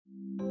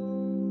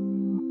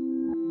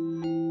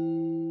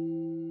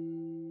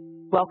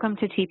Welcome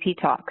to TP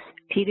Talks,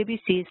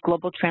 PwC's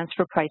Global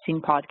Transfer Pricing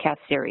podcast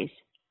series.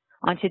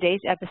 On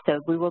today's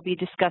episode, we will be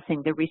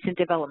discussing the recent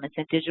developments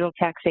in digital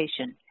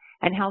taxation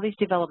and how these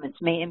developments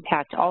may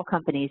impact all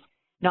companies,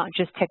 not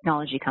just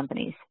technology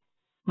companies.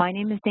 My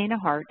name is Dana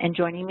Hart, and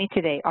joining me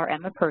today are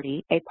Emma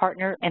Purdy, a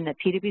partner in the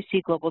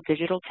PwC Global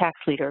Digital Tax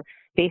Leader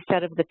based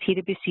out of the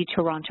PwC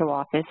Toronto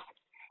office,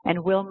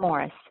 and Will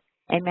Morris,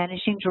 a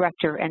Managing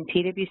Director and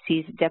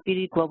PwC's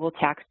Deputy Global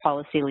Tax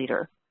Policy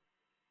Leader.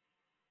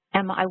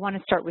 Emma, I want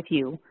to start with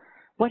you.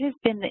 What has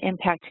been the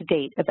impact to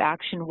date of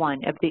Action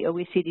 1 of the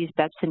OECD's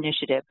BEPS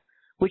initiative,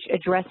 which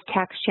addressed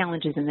tax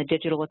challenges in the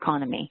digital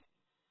economy?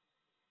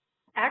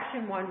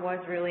 Action 1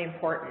 was really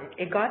important.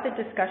 It got the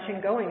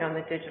discussion going on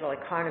the digital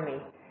economy.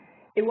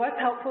 It was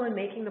helpful in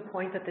making the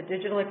point that the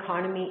digital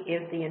economy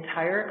is the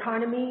entire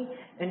economy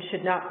and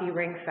should not be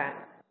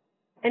ring-fenced.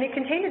 And it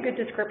contained a good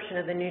description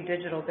of the new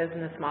digital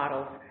business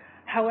models.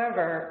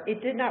 However,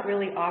 it did not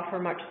really offer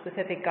much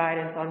specific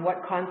guidance on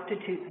what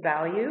constitutes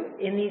value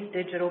in these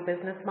digital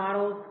business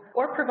models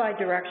or provide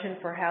direction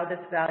for how this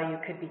value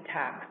could be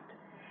taxed.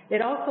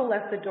 It also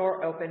left the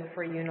door open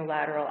for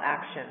unilateral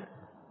action.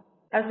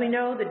 As we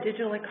know, the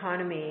digital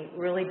economy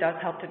really does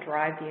help to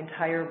drive the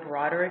entire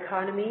broader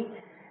economy,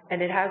 and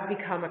it has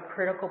become a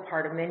critical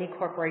part of many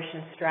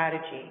corporations'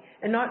 strategy,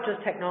 and not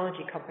just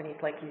technology companies,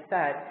 like you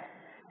said.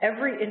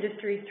 Every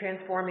industry is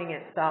transforming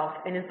itself,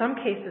 and in some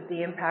cases,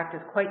 the impact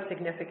is quite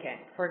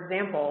significant. For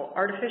example,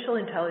 artificial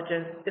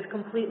intelligence is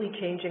completely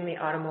changing the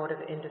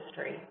automotive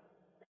industry.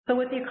 So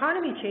with the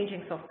economy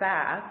changing so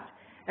fast,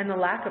 and the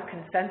lack of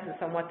consensus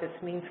on what this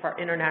means for our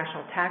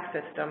international tax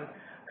system,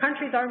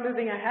 countries are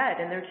moving ahead,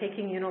 and they're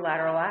taking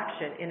unilateral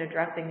action in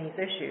addressing these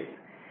issues,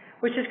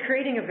 which is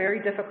creating a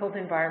very difficult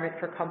environment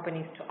for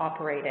companies to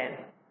operate in.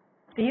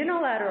 The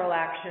unilateral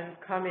actions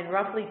come in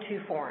roughly two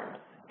forms.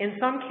 In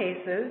some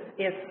cases,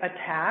 it's a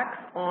tax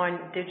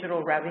on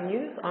digital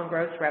revenues, on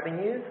gross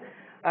revenues,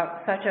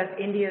 such as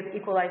India's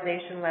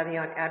equalization levy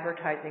on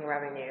advertising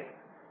revenues.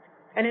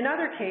 And in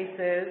other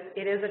cases,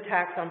 it is a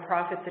tax on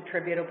profits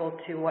attributable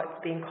to what's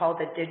being called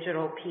the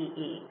digital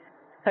PE,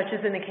 such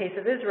as in the case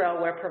of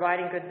Israel, where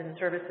providing goods and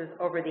services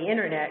over the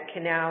internet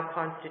can now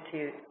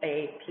constitute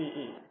a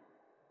PE.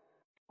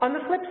 On the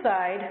flip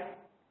side,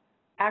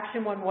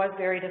 Action 1 was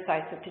very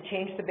decisive to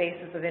change the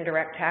basis of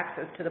indirect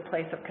taxes to the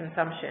place of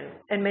consumption,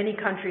 and many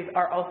countries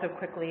are also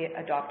quickly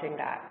adopting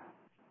that.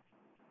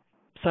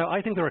 So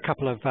I think there are a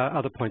couple of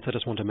other points I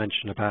just want to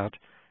mention about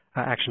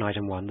Action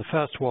Item 1. The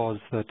first was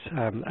that,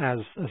 as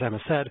Emma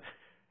said,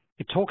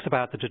 it talks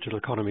about the digital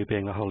economy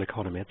being a whole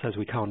economy. It says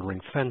we can't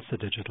ring-fence the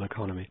digital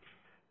economy.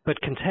 But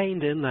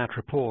contained in that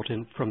report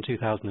from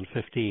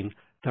 2015,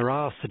 there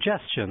are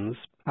suggestions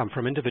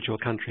from individual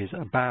countries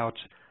about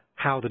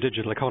how the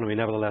digital economy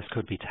nevertheless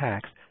could be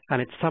taxed.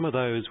 And it's some of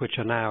those which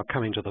are now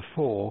coming to the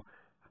fore,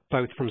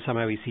 both from some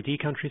OECD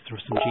countries, from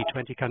some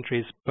G20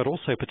 countries, but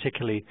also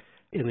particularly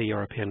in the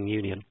European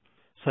Union.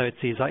 So it's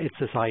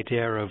this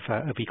idea of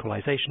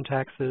equalization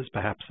taxes,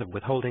 perhaps of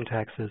withholding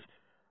taxes,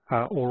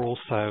 or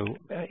also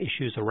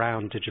issues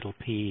around digital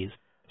PEs.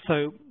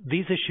 So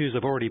these issues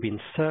have already been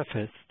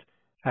surfaced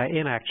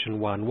in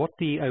Action 1. What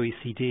the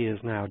OECD is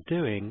now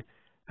doing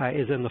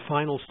is in the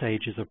final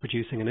stages of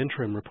producing an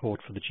interim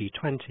report for the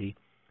G20,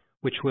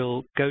 which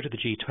will go to the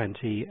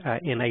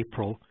G20 in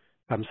April,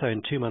 so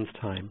in 2 months'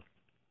 time.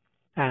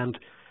 And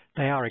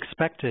they are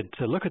expected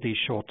to look at these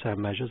short-term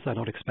measures. They're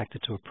not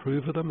expected to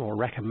approve of them or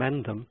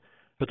recommend them,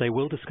 but they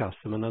will discuss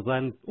them. And there'll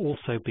then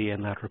also be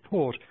in that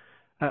report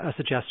a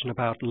suggestion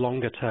about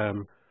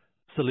longer-term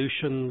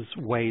solutions,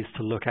 ways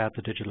to look at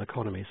the digital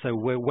economy. So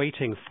we're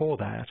waiting for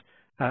that,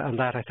 and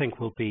that, I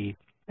think, will be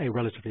a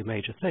relatively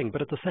major thing.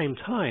 But at the same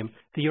time,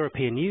 the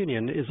European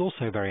Union is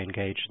also very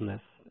engaged in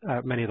this.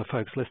 Many of the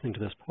folks listening to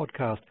this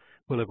podcast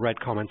will have read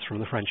comments from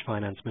the French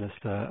finance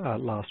minister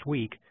last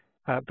week,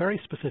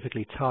 very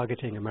specifically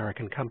targeting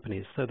American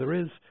companies. So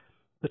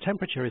the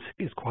temperature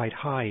is quite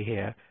high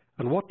here.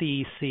 And what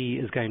the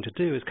EC is going to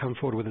do is come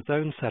forward with its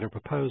own set of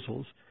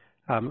proposals,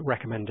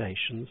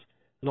 recommendations,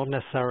 not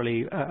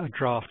necessarily a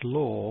draft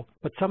law,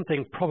 but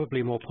something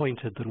probably more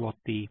pointed than what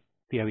the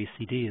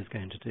OECD is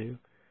going to do.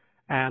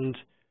 And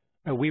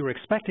we were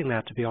expecting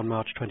that to be on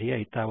March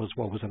 28th. That was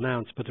what was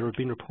announced, but there have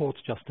been reports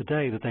just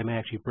today that they may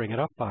actually bring it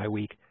up by a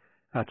week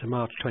to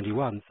March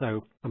 21,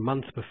 so a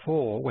month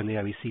before when the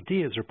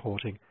OECD is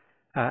reporting,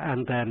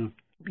 and then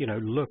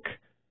look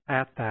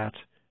at that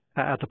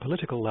at the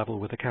political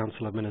level with the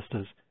Council of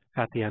Ministers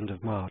at the end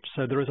of March.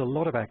 So there is a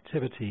lot of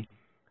activity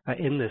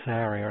in this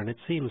area, and it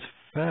seems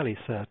fairly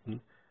certain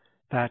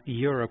that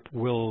Europe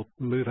will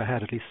move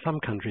ahead, at least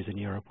some countries in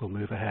Europe will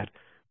move ahead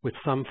with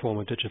some form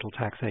of digital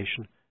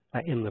taxation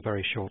in the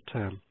very short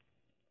term.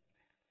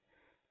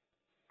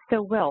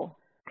 So, Will,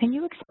 can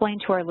you explain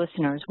to our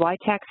listeners why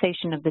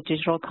taxation of the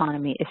digital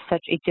economy is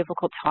such a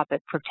difficult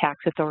topic for tax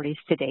authorities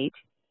to date?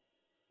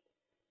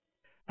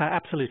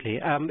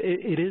 Absolutely.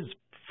 It is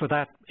for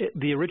that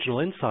the original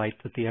insight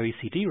that the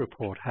OECD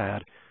report had,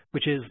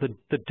 which is that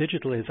the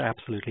digital is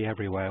absolutely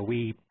everywhere.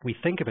 We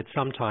think of it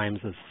sometimes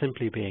as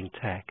simply being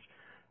tech,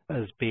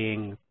 as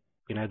being,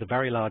 the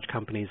very large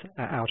companies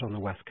out on the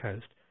West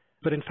Coast.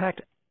 But in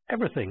fact,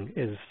 everything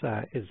is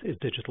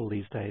digital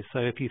these days. So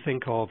if you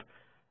think of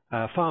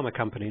pharma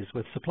companies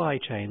with supply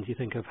chains, you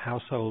think of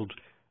household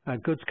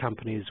goods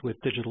companies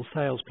with digital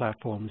sales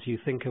platforms, you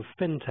think of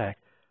fintech.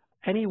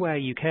 Anywhere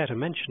you care to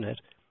mention it,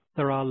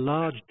 there are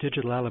large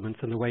digital elements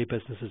in the way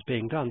business is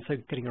being done. So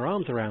getting your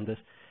arms around this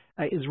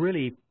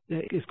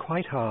is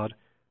quite hard,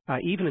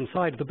 even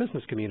inside the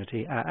business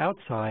community.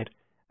 Outside,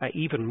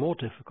 even more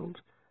difficult.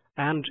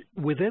 And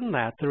within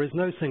that, there is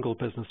no single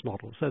business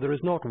model. So there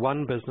is not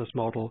one business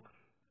model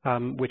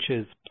which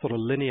is sort of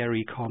linear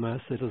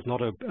e-commerce. It is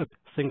not a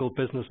single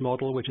business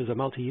model which is a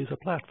multi-user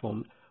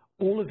platform.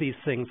 All of these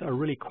things are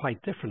really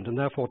quite different, and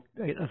therefore,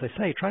 as I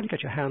say, trying to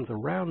get your hands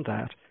around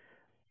that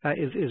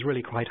is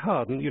really quite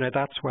hard. And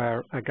that's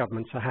where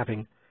governments are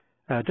having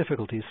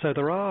difficulties. So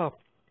there are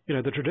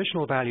the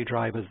traditional value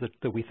drivers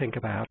that we think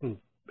about, and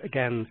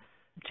again,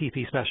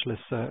 TP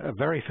specialists are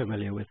very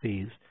familiar with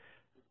these.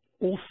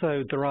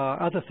 Also, there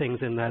are other things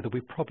in there that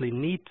we probably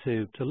need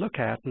to look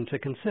at and to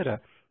consider.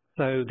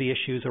 So the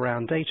issues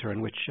around data,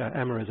 in which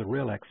Emma is a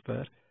real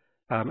expert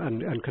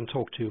and can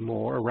talk to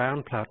more,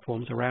 around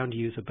platforms, around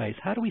user base.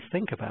 How do we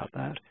think about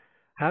that?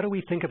 How do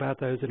we think about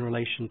those in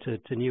relation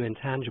to new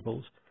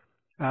intangibles?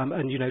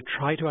 And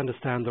try to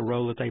understand the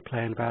role that they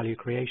play in value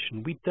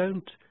creation. We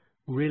don't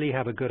really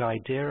have a good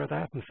idea of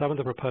that, and some of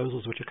the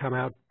proposals which have come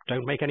out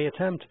don't make any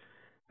attempt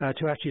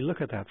to actually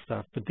look at that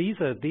stuff. But these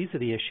are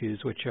the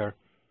issues which are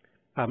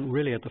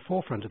really at the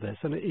forefront of this,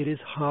 and it is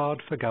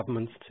hard for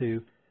governments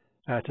to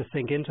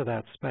think into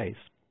that space.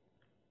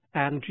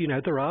 And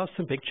there are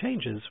some big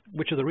changes,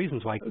 which are the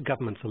reasons why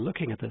governments are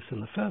looking at this in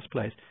the first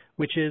place,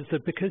 which is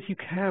that because you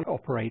can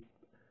operate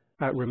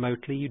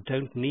remotely, you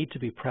don't need to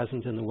be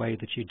present in the way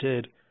that you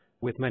did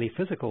with many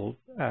physical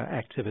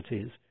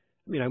activities.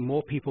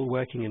 More people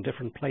working in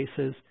different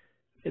places,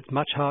 it's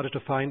much harder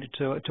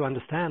to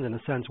understand, in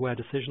a sense, where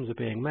decisions are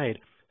being made.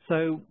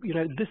 So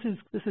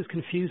this is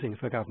confusing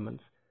for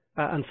governments,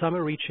 and some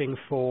are reaching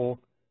for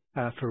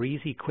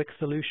easy, quick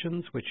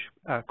solutions, which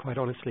quite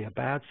honestly are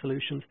bad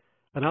solutions,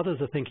 and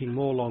others are thinking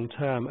more long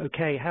term.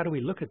 Okay, how do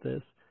we look at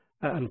this?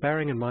 And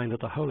bearing in mind that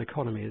the whole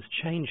economy is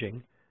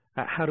changing,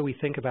 how do we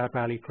think about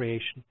value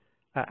creation,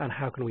 and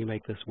how can we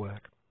make this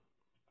work?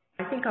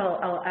 I think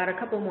I'll add a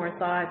couple more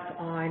thoughts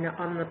on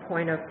the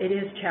point of it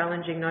is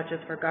challenging not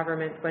just for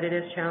governments, but it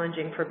is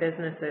challenging for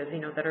businesses,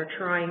 that are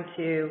trying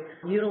to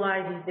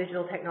utilize these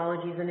digital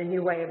technologies in a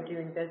new way of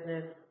doing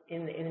business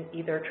in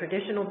either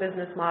traditional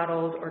business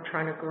models or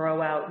trying to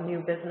grow out new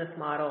business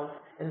models.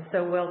 And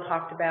so Will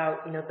talked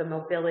about, the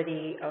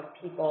mobility of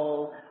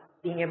people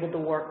being able to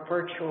work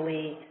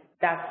virtually.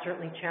 That's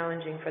certainly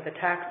challenging for the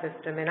tax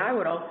system. And I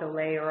would also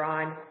layer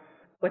on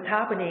what's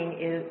happening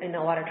is in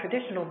a lot of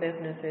traditional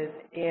businesses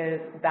is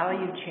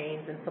value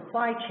chains and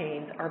supply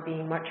chains are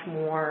being much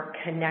more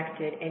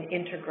connected and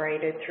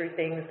integrated through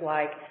things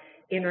like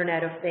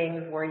Internet of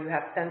Things, where you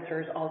have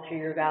sensors all through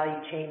your value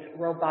chains,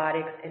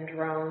 robotics and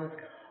drones,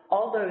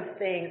 all those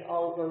things,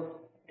 all those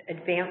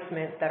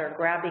advancements that are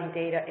grabbing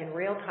data in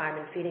real time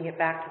and feeding it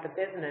back to the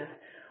business.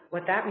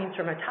 What that means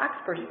from a tax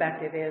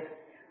perspective is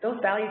those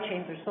value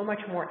chains are so much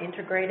more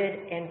integrated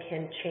and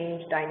can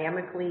change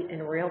dynamically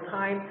in real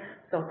time.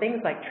 So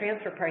things like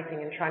transfer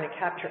pricing and trying to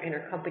capture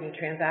intercompany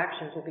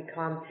transactions will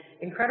become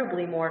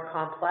incredibly more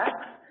complex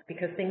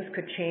because things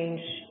could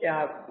change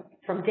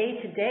from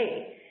day to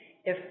day.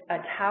 If a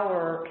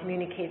tower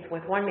communicates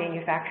with one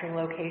manufacturing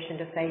location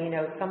to say,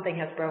 something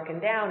has broken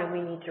down and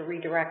we need to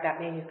redirect that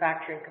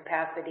manufacturing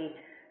capacity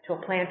to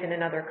a plant in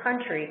another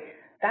country,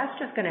 that's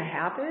just going to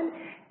happen,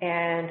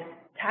 and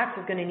tax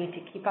is going to need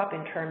to keep up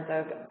in terms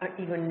of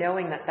even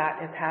knowing that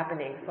is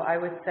happening. So I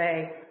would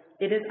say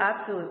it is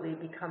absolutely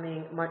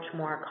becoming much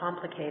more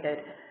complicated.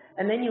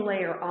 And then you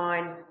layer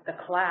on the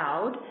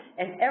cloud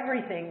and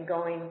everything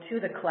going to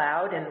the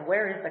cloud, and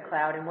where is the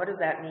cloud and what does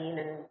that mean,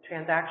 and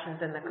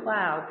transactions in the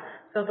cloud.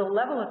 So the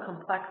level of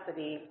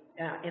complexity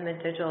in the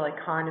digital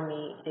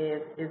economy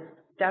is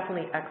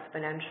definitely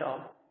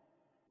exponential.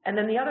 And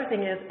then the other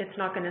thing is it's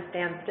not going to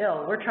stand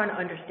still. We're trying to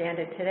understand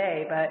it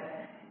today, but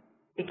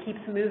it keeps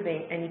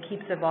moving and it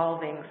keeps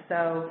evolving.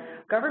 So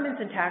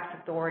governments and tax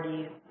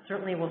authorities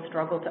certainly will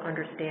struggle to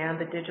understand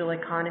the digital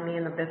economy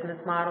and the business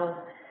models,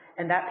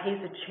 and that pace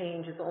of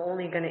change is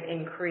only going to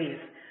increase,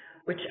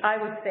 which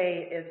I would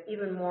say is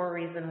even more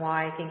reason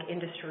why I think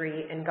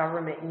industry and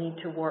government need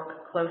to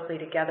work closely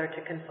together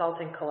to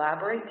consult and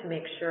collaborate to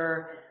make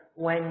sure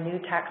when new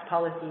tax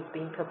policy is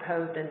being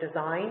proposed and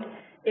designed,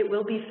 it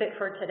will be fit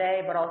for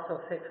today, but also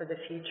fit for the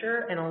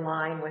future and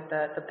align with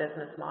the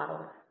business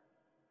models.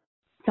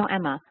 So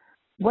Emma,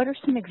 what are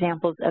some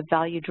examples of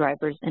value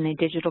drivers in a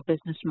digital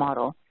business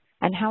model,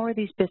 and how are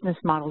these business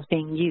models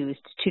being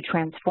used to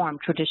transform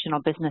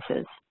traditional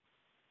businesses?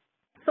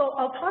 So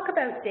I'll talk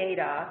about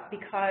data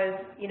because,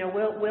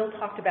 Will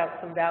talked about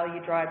some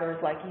value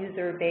drivers like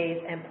user base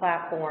and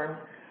platforms,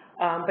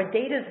 but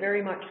data is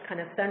very much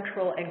kind of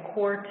central and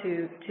core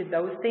to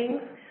those things.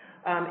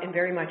 and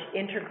very much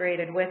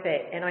integrated with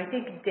it. And I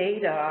think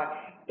data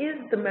is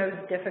the most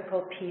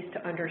difficult piece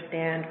to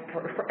understand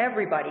for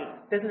everybody.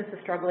 Business is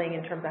struggling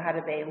in terms of how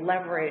do they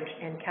leverage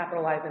and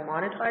capitalize and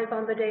monetize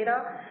on the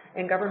data,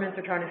 and governments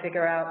are trying to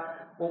figure out,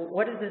 well,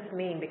 what does this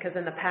mean? Because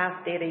in the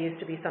past, data used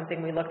to be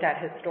something we looked at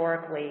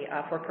historically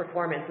for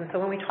performance. And so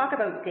when we talk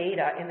about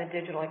data in the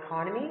digital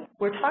economy,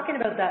 we're talking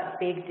about that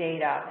big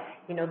data,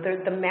 you know,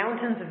 the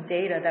mountains of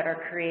data that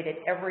are created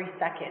every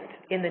second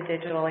in the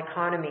digital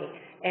economy.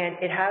 And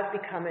it has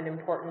become an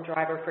important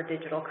driver for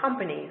digital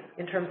companies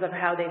in terms of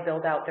how they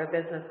build out their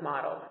business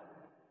models.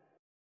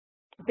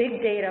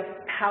 Big data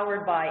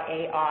powered by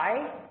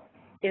AI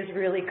is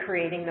really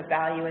creating the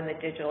value in the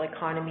digital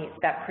economy.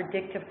 It's that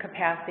predictive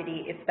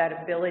capacity, it's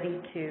that ability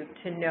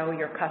to know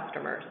your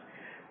customers.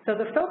 So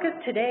the focus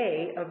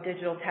today of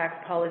digital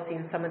tax policy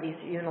and some of these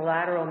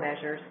unilateral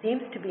measures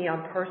seems to be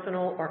on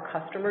personal or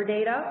customer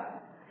data.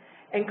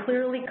 And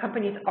clearly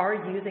companies are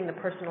using the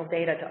personal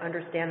data to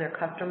understand their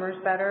customers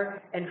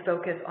better and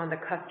focus on the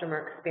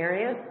customer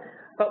experience.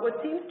 But what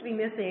seems to be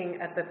missing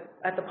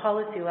at the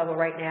policy level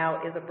right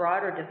now is a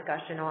broader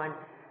discussion on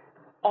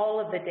all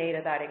of the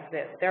data that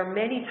exists. There are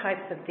many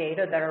types of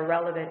data that are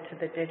relevant to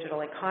the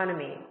digital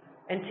economy.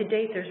 And to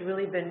date, there's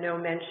really been no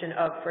mention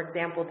of, for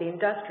example, the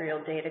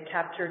industrial data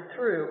captured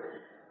through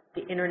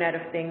the Internet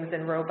of Things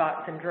and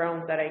robots and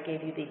drones that I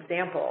gave you the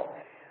example.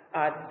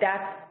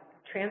 That's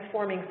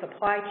transforming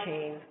supply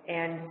chains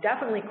and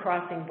definitely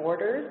crossing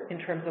borders in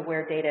terms of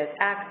where data is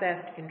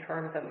accessed, in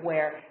terms of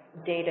where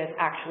data is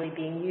actually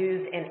being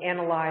used and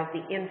analyzed,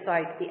 the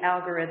insights, the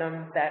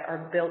algorithms that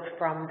are built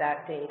from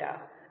that data.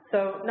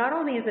 So not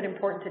only is it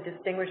important to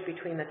distinguish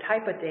between the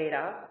type of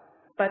data,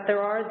 but there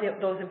are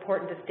those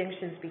important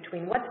distinctions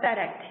between what's that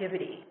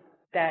activity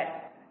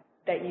that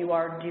you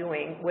are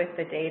doing with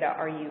the data.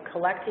 Are you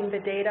collecting the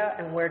data,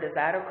 and where does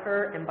that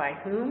occur and by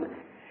whom?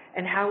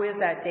 And how is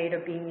that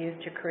data being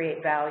used to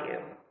create value?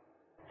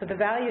 So the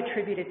value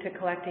attributed to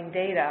collecting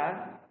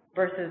data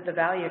versus the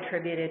value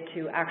attributed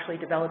to actually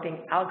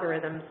developing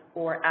algorithms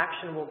or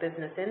actionable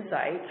business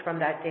insights from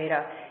that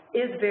data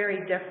is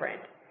very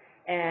different.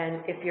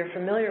 And if you're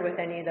familiar with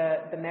any of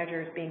the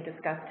measures being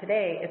discussed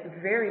today, it's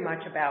very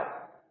much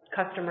about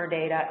customer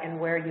data and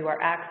where you are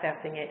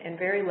accessing it, and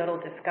very little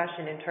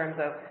discussion in terms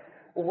of,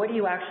 well, what do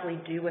you actually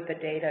do with the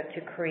data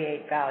to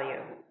create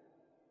value?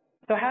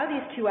 So how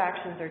these two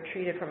actions are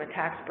treated from a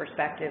tax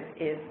perspective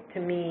is, to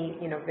me,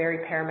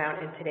 very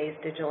paramount in today's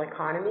digital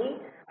economy.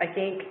 I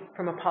think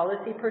from a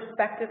policy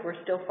perspective,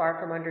 we're still far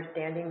from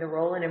understanding the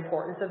role and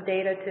importance of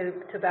data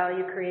to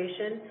value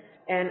creation.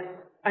 And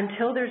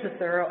until there's a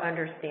thorough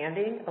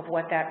understanding of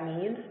what that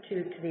means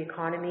to the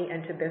economy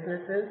and to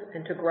businesses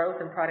and to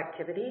growth and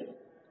productivity,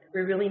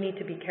 we really need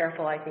to be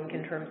careful, I think,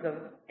 in terms of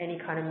any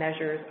kind of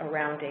measures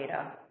around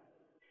data.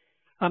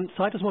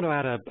 So I just want to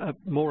add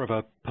more of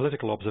a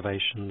political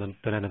observation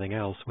than anything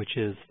else, which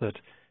is that,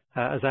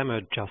 as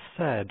Emma just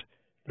said,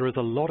 there is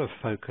a lot of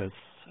focus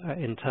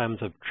in terms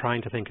of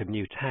trying to think of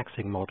new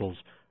taxing models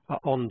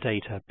on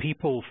data.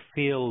 People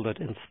feel that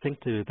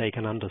instinctively they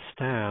can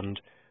understand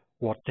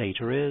what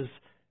data is.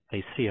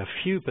 They see a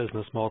few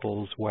business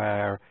models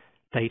where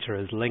data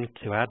is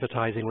linked to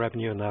advertising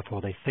revenue, and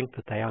therefore they think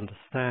that they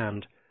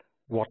understand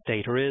what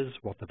data is,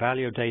 what the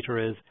value of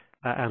data is,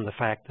 and the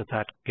fact that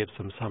that gives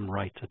them some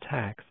right to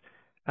tax.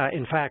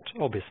 In fact,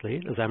 obviously,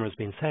 as Emma has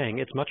been saying,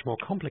 it's much more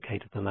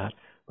complicated than that.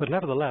 But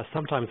nevertheless,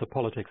 sometimes the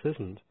politics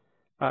isn't.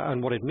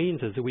 And what it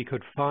means is that we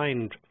could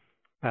find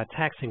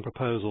taxing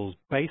proposals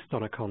based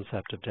on a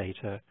concept of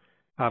data,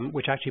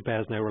 which actually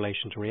bears no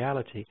relation to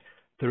reality.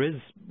 There is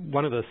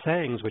one of the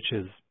sayings which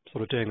is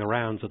sort of doing the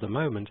rounds at the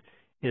moment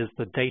is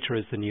that data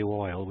is the new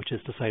oil, which is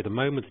to say the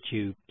moment that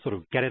you sort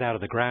of get it out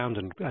of the ground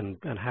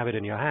and have it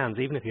in your hands,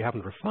 even if you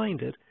haven't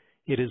refined it,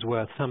 it is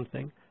worth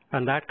something.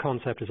 And that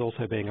concept is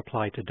also being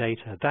applied to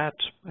data. That,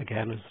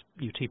 again, as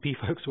UTP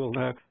folks will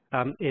know,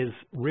 is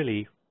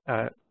really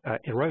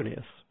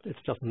erroneous. It's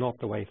just not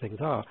the way things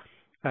are.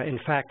 In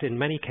fact, in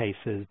many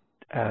cases,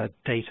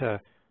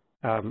 data,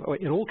 or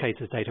in all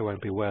cases, data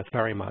won't be worth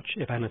very much,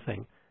 if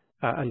anything,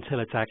 until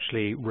it's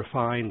actually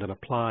refined and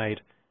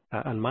applied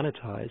and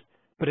monetized.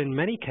 But in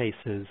many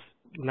cases,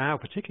 now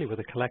particularly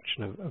with a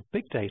collection of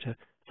big data,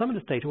 some of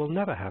this data will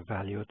never have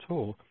value at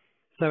all.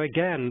 So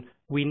again,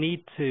 we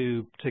need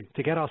to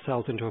get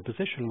ourselves into a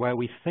position where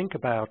we think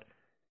about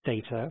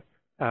data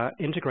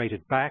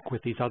integrated back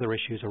with these other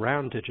issues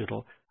around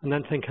digital, and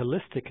then think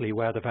holistically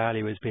where the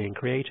value is being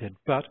created.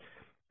 But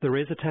there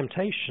is a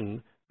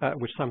temptation,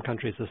 which some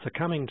countries are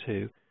succumbing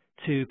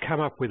to come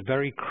up with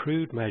very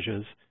crude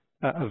measures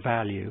of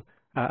value,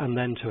 and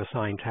then to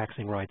assign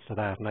taxing rights to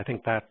that. And I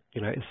think that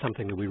is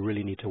something that we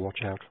really need to watch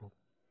out for.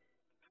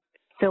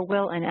 So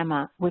Will and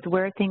Emma, with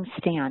where things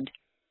stand,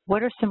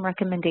 what are some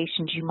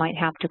recommendations you might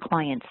have to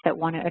clients that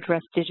want to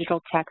address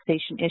digital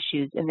taxation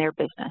issues in their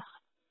business?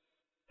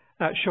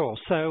 Sure.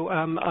 So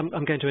I'm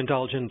going to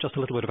indulge in just a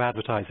little bit of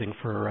advertising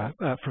for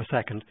a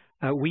second.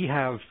 We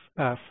have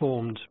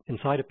formed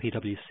inside of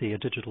PwC a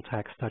digital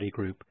tax study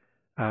group,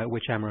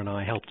 which Emma and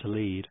I helped to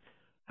lead.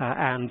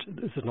 and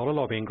this is not a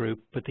lobbying group,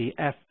 but the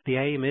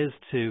aim is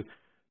to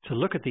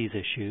look at these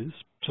issues,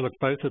 to look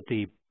both at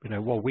the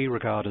what we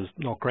regard as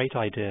not great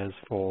ideas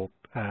for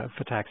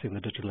taxing the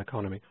digital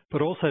economy,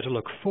 but also to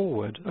look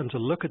forward and to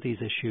look at these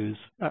issues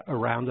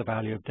around the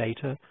value of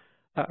data,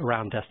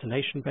 around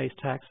destination-based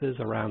taxes,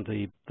 around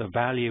the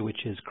value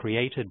which is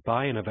created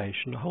by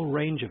innovation, a whole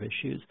range of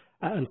issues,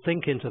 and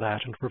think into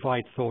that and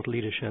provide thought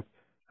leadership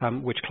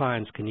which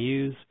clients can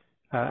use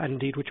and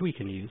indeed which we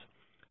can use.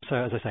 So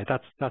as I say,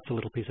 that's a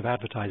little piece of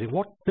advertising.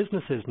 What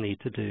businesses need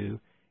to do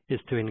is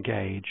to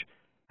engage,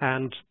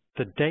 and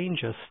the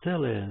danger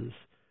still is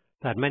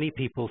that many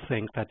people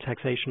think that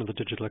taxation of the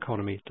digital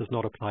economy does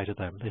not apply to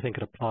them. They think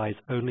it applies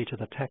only to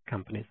the tech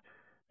companies.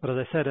 But as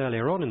I said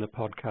earlier on in the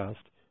podcast,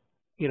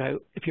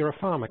 if you're a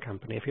pharma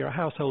company, if you're a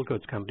household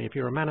goods company, if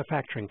you're a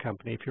manufacturing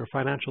company, if you're a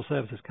financial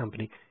services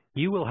company,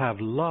 you will have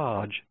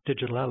large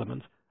digital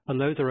elements, and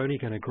those are only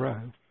going to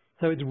grow.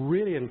 So it's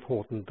really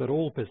important that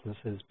all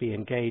businesses be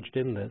engaged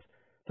in this,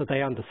 that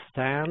they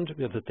understand,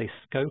 that they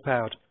scope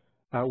out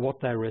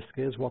what their risk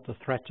is, what the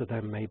threat to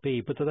them may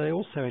be, but that they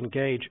also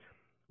engage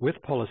with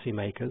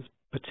policymakers,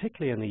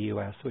 particularly in the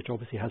U.S., which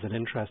obviously has an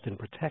interest in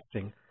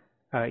protecting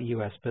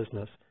U.S.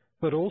 business,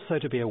 but also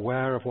to be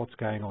aware of what's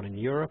going on in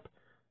Europe,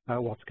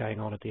 what's going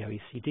on at the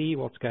OECD,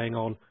 what's going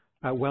on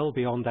well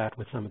beyond that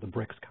with some of the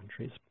BRICS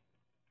countries.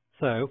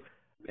 So,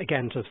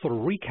 again, to sort of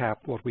recap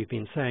what we've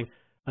been saying,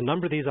 a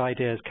number of these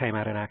ideas came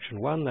out in Action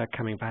 1. They're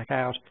coming back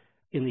out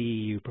in the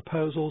EU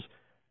proposals.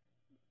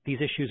 These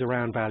issues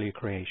around value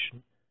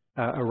creation,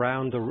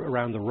 around the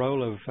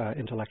role of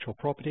intellectual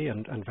property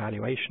and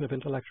valuation of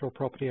intellectual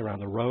property, around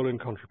the role and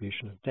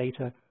contribution of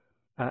data,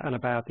 and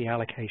about the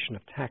allocation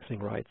of taxing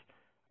rights.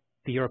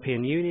 The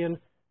European Union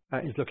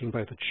is looking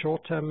both at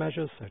short-term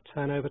measures, so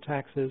turnover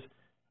taxes,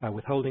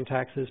 withholding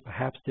taxes,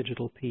 perhaps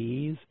digital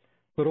PEs,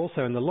 but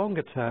also in the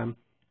longer term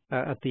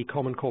at the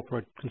Common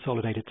Corporate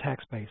Consolidated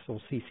Tax Base, or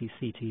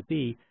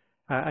CCCTB,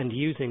 and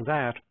using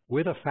that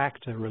with a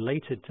factor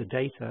related to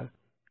data,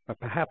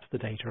 perhaps the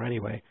data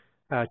anyway,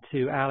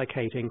 to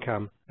allocate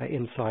income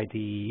inside the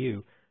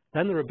EU.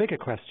 Then there are bigger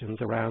questions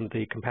around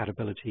the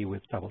compatibility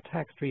with double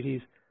tax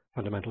treaties,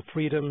 fundamental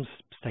freedoms,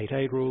 state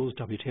aid rules,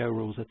 WTO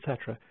rules,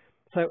 etc.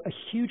 So a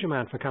huge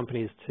amount for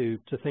companies to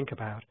think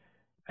about.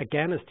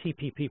 Again, as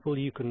TP people,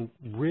 you can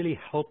really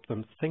help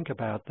them think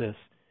about this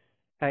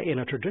in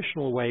a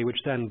traditional way, which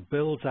then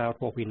builds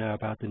out what we know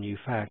about the new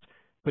fact,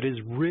 but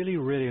is really,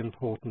 really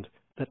important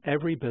that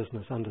every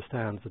business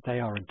understands that they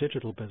are a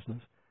digital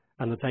business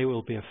and that they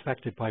will be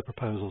affected by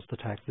proposals to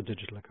tax the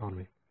digital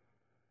economy.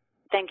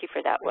 Thank you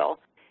for that, Will.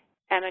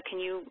 Emma, can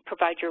you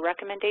provide your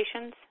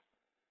recommendations?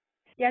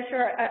 Yeah,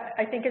 sure.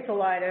 I think it's a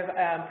lot of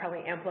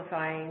probably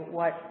amplifying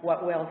what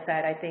Will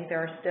said. I think there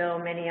are still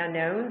many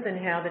unknowns in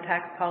how the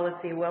tax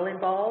policy will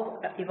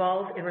evolve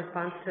in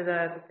response to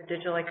the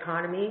digital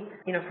economy.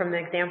 From the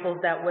examples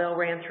that Will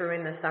ran through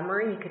in the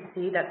summary, you could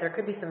see that there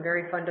could be some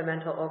very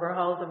fundamental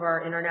overhauls of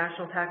our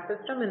international tax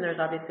system, and there's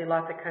obviously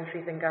lots of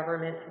countries and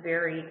governments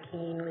very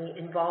keenly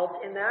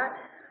involved in that.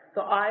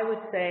 So I would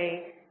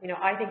say,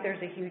 I think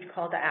there's a huge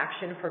call to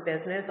action for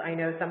business. I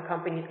know some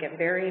companies get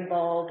very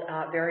involved,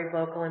 very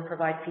vocal, and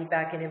provide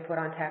feedback and input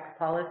on tax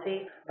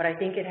policy, but I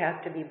think it has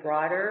to be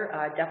broader,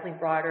 definitely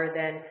broader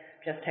than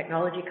just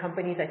technology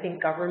companies. I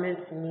think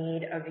governments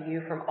need a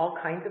view from all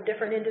kinds of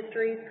different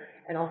industries,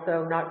 and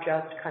also not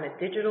just kind of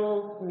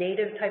digital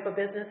native type of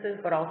businesses,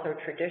 but also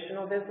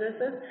traditional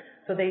businesses,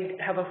 so they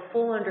have a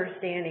full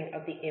understanding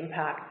of the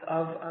impacts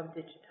of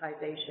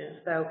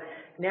digitization. So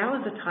now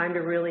is the time to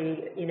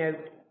really,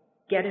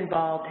 get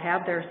involved,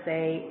 have their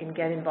say, and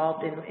get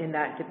involved in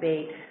that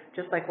debate,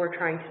 just like we're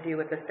trying to do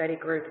with the study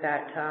group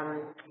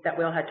that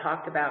Will had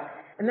talked about.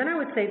 And then I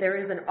would say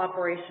there is an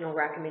operational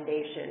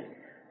recommendation.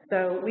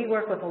 So we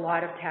work with a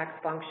lot of tax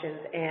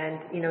functions,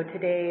 and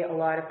today a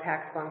lot of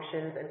tax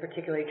functions, and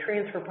particularly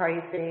transfer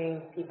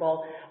pricing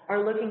people,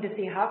 are looking to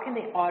see how can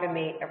they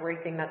automate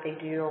everything that they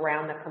do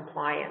around the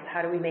compliance.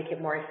 How do we make it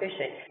more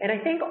efficient? And I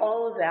think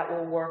all of that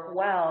will work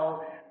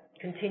well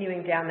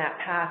continuing down that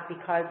path,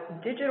 because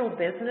digital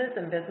business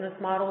and business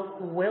models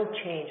will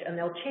change, and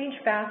they'll change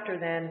faster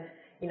than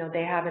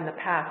they have in the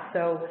past.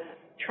 So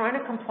trying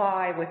to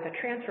comply with the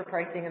transfer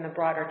pricing and the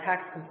broader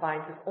tax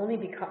compliance is only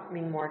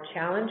becoming more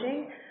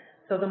challenging.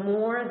 So the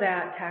more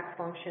that tax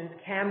functions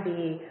can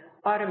be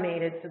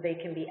automated so they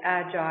can be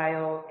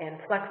agile and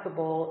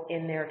flexible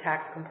in their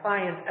tax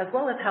compliance, as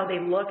well as how they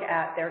look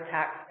at their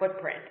tax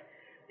footprint,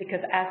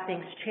 because as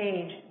things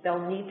change,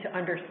 they'll need to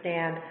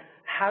understand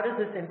how does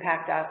this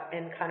impact us,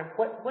 and kind of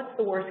what's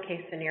the worst case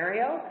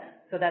scenario,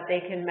 so that they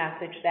can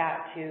message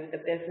that to the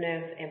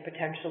business and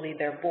potentially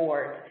their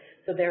boards.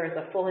 So there is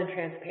a full and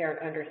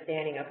transparent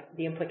understanding of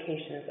the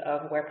implications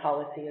of where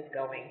policy is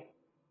going.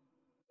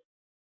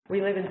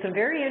 We live in some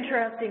very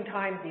interesting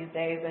times these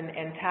days,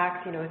 and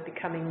tax, is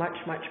becoming much,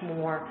 much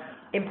more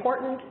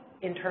important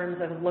in terms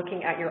of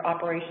looking at your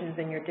operations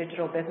and your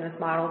digital business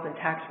models, and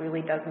tax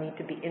really does need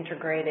to be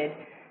integrated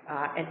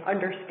and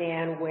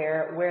understand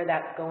where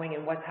that's going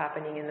and what's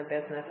happening in the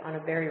business on a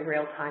very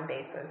real-time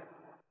basis.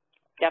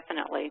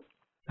 definitely.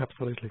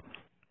 Absolutely.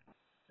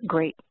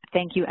 Great.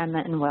 Thank you,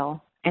 Emma and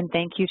Will. And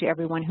thank you to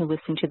everyone who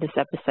listened to this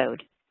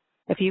episode.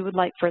 If you would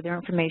like further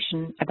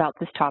information about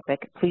this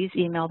topic, please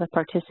email the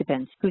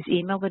participants whose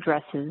email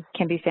addresses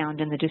can be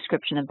found in the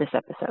description of this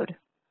episode.